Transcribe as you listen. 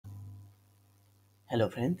Hello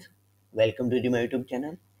friends, welcome to my YouTube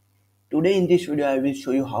channel. Today in this video I will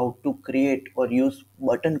show you how to create or use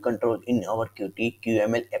button control in our Qt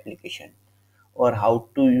QML application, or how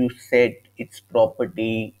to set its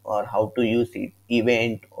property, or how to use it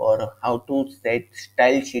event, or how to set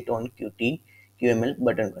style sheet on Qt QML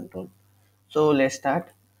button control. So let's start.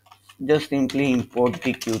 Just simply import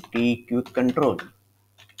the Qt quick control.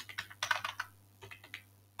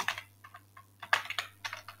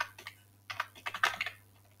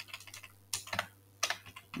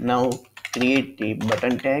 Now create the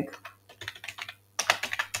button tag.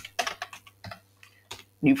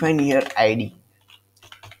 Define here ID.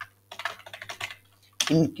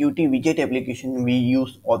 In Qt widget application, we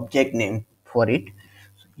use object name for it.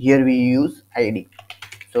 Here we use ID.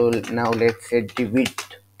 So now let's set the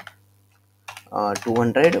width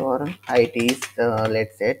 200, or height is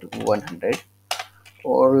let's set 100,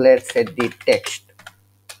 or let's set the text.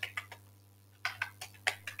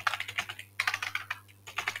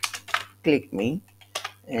 Click me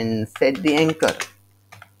and set the anchor.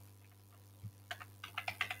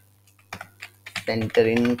 Center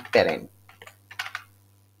in parent.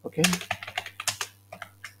 Okay.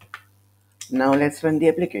 Now let's run the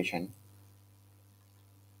application.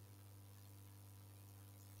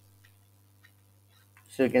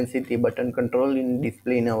 So you can see the button control in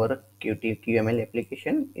display in our Qt QML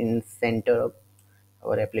application in center of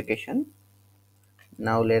our application.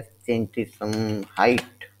 Now let's change this some height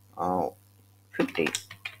 50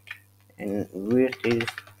 and width is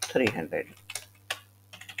 300.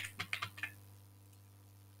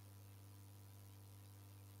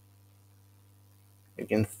 You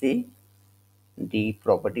can see the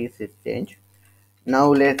properties is changed.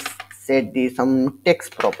 Now let's set the some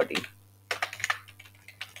text property.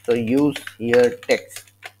 So use here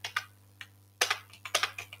text.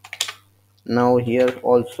 Now here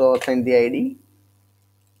also send the ID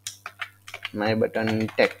my button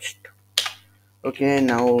text. Okay,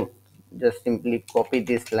 now just simply copy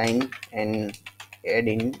this line and add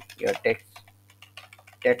in your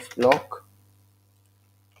text block.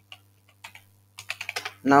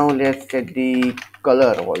 Now let's set the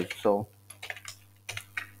color also.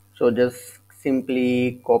 So just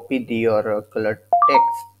simply copy your color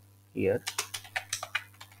text here.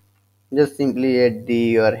 Just simply add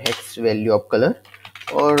your hex value of color,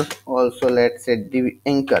 or also let's set the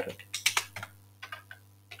anchor.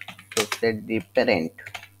 So set the parent.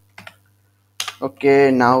 Okay,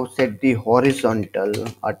 now set the horizontal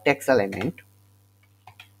or text alignment.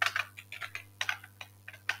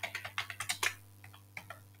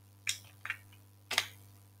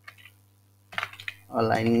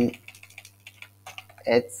 Align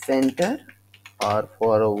at center, or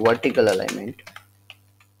for vertical alignment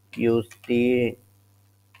use the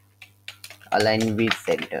align with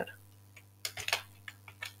center.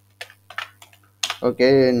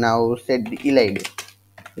 Okay, now set the elide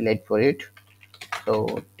for it.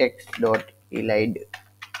 So text dot elide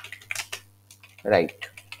right.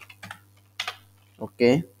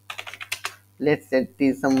 Okay, let's set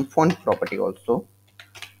the some font property also.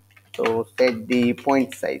 So set the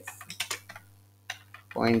font size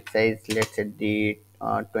let's set the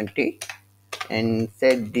 20, and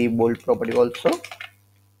set the bold property also.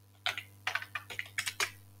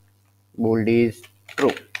 Bold is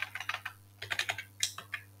true.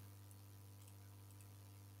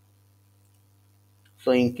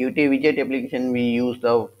 So in Qt widget application we use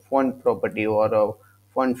the font property or a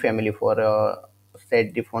font family for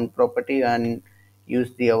set the font property, and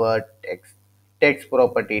use the our text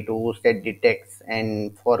property to set the text,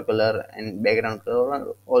 and for color and background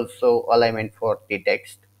color, also alignment for the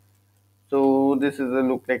text. So this is a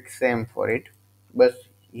look like same for it, but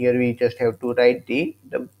here we just have to write the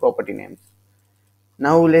property names.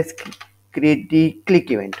 Now let's create the click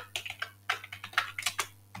event.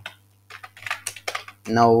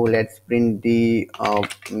 Now let's print the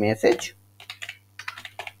message.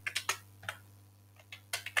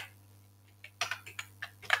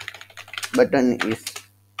 Button is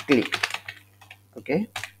click. Okay.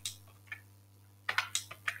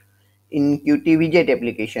 In Qt widget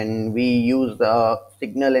application, we use the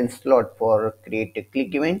signal and slot for create a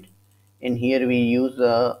click event, and here we use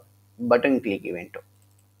a button click event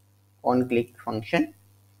on click function.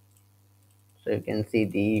 So you can see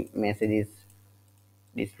the message is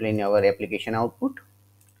displaying our application output.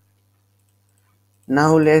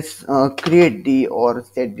 Now let's create the or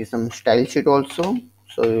set the some style sheet also.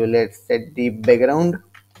 So let's set the background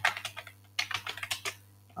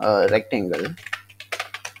rectangle.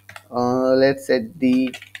 Let's set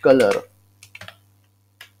the color.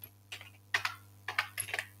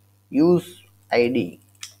 Use ID.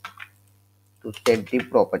 to set the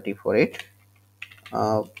property for it.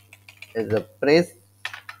 Uh, as a press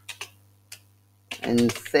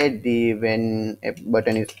and set the when a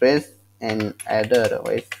button is pressed and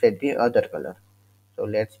otherwise set the other color. So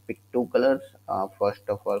let's pick two colors. First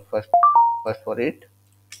of all, first for it,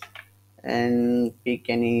 and pick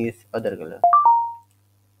any other color.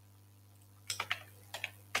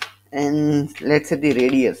 And let's set the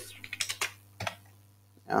radius.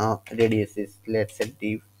 Radius is, let's set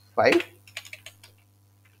the 5.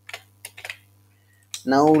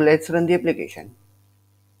 Now let's run the application.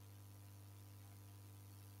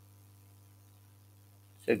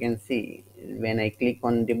 So you can see when I click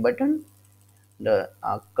on the button, the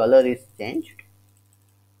color is changed.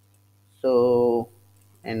 So,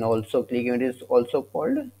 and also click event is also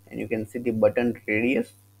called, and you can see the button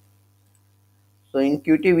radius. So in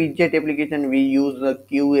Qt widget application we use the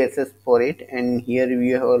QSS for it, and here we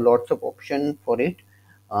have lots of option for it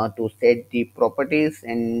to set the properties,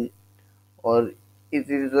 and or it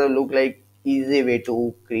is a look like easy way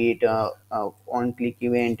to create a on click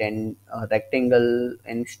event and a rectangle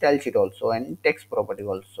and style sheet also and text property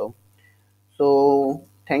also. So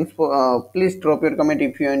thanks for please drop your comment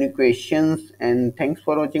if you have any questions, and thanks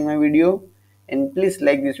for watching my video, and please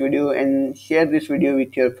like this video and share this video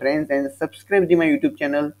with your friends and subscribe to my YouTube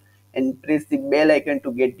channel and press the bell icon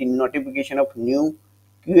to get the notification of new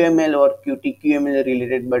QML or Qt QML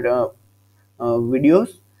related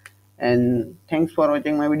videos. And thanks for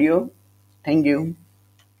watching my video. Thank you.